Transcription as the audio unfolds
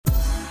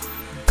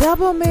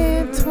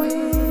Doublemint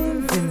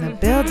twins in the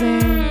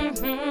building,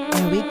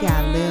 and we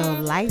got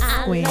little light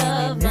Squin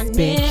in this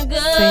bitch.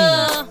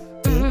 Sing,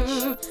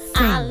 bitch, sing.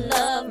 I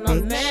love my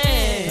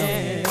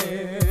man.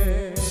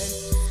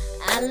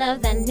 I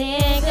love that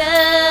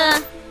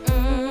nigga.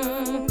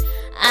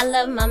 I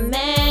love my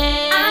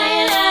man.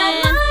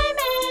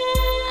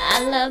 I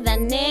love that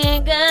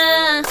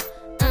nigga.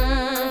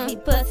 He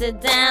puts it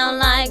down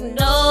like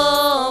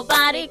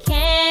nobody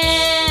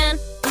can.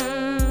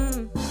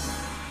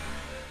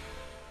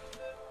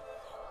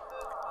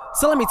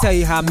 So let me tell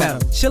you how I met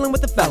him. Chillin'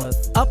 with the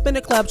fellas, up in the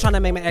club trying to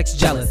make my ex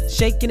jealous.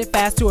 Shaking it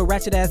fast to a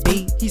ratchet ass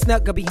beat. He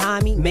snuck up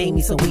behind me, made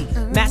me so weak.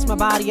 Matched my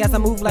body as I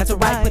move left to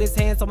right. Put his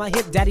hands on my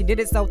hip, daddy did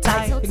it so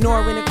tight.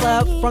 Ignoring the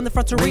club, from the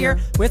front to rear.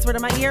 Whispered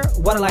in my ear,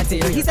 what I like to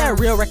hear. He said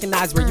real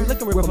recognize where you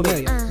looking real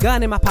familiar.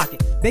 Gun in my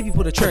pocket, baby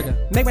pull the trigger.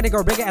 Make my dick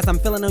go bigger as I'm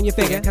feeling on your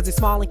figure. Cause it's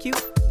small and cute,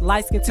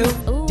 light skin too.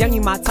 Damn, you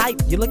my type,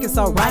 you looking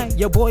so right.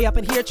 Your boy up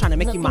in here trying to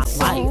make you my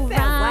life.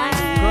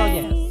 Girl,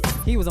 yes,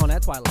 he was on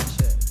that Twilight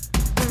shit.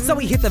 So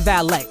we hit the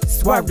valet,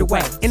 swerved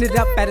away. Ended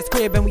up at his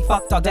crib and we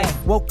fucked all day.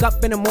 Woke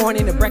up in the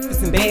morning to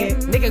breakfast in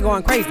bed. Nigga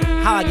going crazy,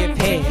 how I get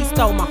paid. He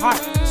stole my heart,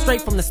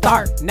 straight from the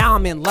start. Now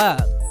I'm in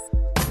love.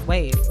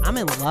 Wait, I'm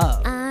in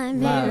love.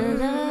 I'm in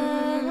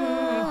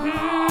love.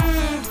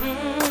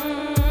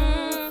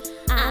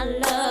 I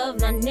love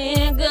my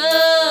nigga.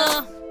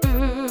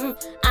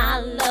 I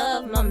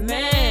love my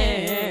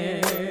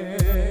man.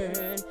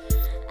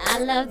 I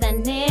love that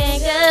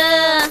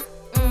nigga.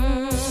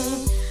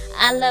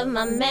 I love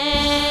my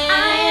man.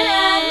 I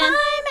love my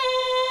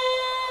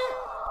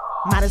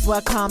man. Might as well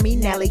call me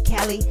Nelly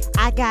Kelly.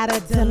 I got a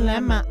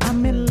dilemma.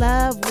 I'm in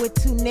love with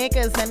two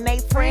niggas and they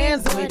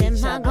friends with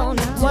each other.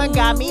 One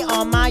got me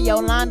on my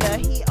Yolanda.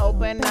 He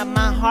opened up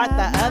my heart.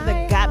 The other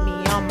got me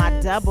on my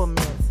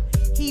Doublemint.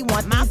 He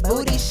want my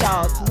booty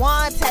shots.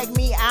 One take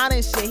me out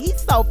and shit. He's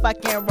so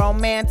fucking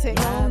romantic.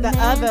 The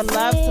other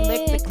loves to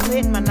lick the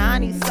clit. My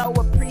nanny's so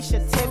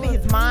appreciative.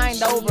 His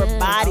mind over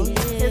body.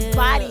 His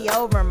body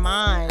over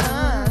mine.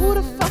 Who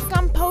the fuck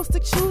I'm supposed to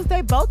choose?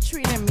 They both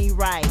treating me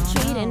right.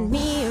 Treating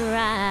me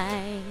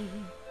right.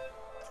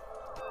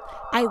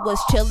 I was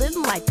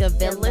chillin' like a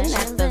villain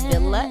at the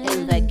villa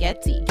in the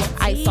Getty.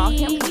 I saw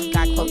him, he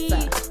got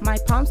closer. My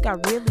palms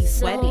got really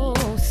sweaty.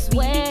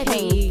 We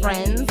became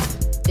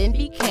friends, then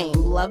became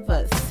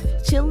lovers.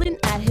 Chillin'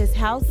 at his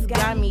house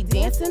got me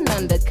dancing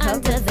under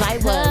covers. I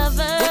was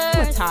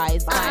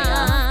hypnotized by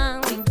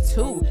a thing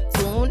too.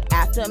 Soon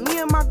after, me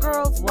and my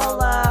girls,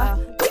 well,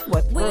 we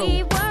were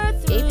through.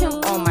 Gave him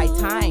all my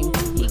time,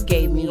 he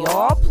gave me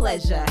all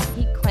pleasure.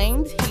 He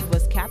claimed he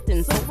was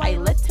captain, so I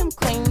let him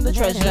claim the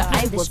treasure.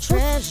 I was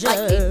treasure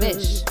like a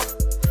fish.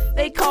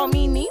 They call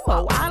me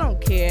Nemo, I don't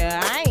care.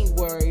 I ain't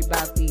worried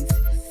about these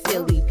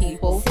silly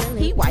people.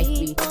 He wiped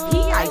me, he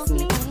iced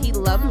me, he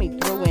loved me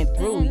through and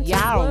through.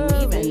 Y'all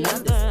don't even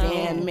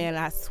understand, man.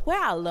 I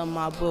swear I love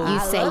my boo. You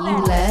say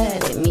you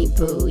love me,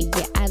 boo.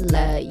 Yeah, I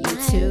love you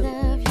too.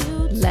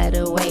 Love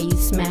the way you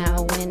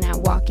smile when I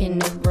walk in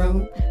the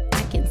room.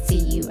 I can see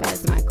you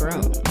as my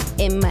groom.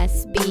 It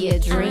must be a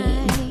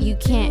dream. You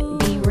can't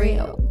be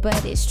real,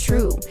 but it's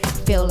true.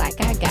 Feel like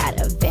I got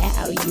a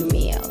value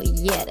meal.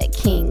 Yeah, the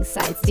king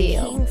size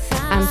deal.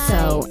 I'm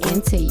so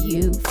into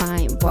you,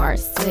 fine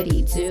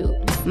varsity dude.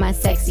 My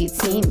sexy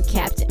team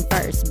captain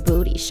first,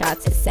 booty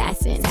shots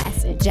assassin.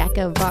 Jack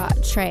of all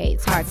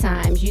trades, hard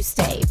times you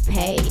stay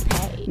paid.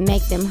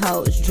 Make them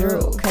hoes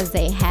drool, cause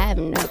they have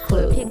no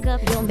clue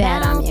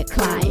that I'm your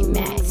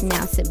climax.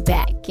 Now sit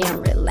back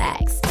and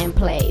relax and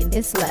play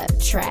this love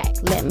track.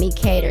 Let me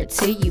cater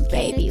to you,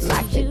 baby.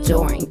 Lock the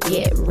door and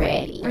get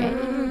ready.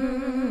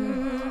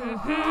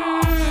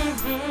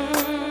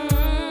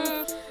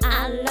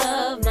 I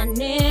love my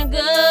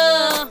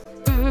nigga.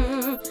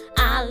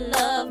 I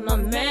love my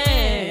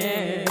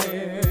man.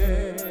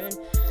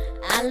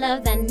 I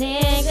love that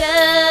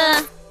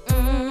nigga.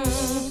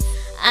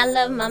 I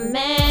love my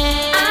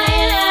man. I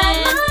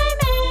love my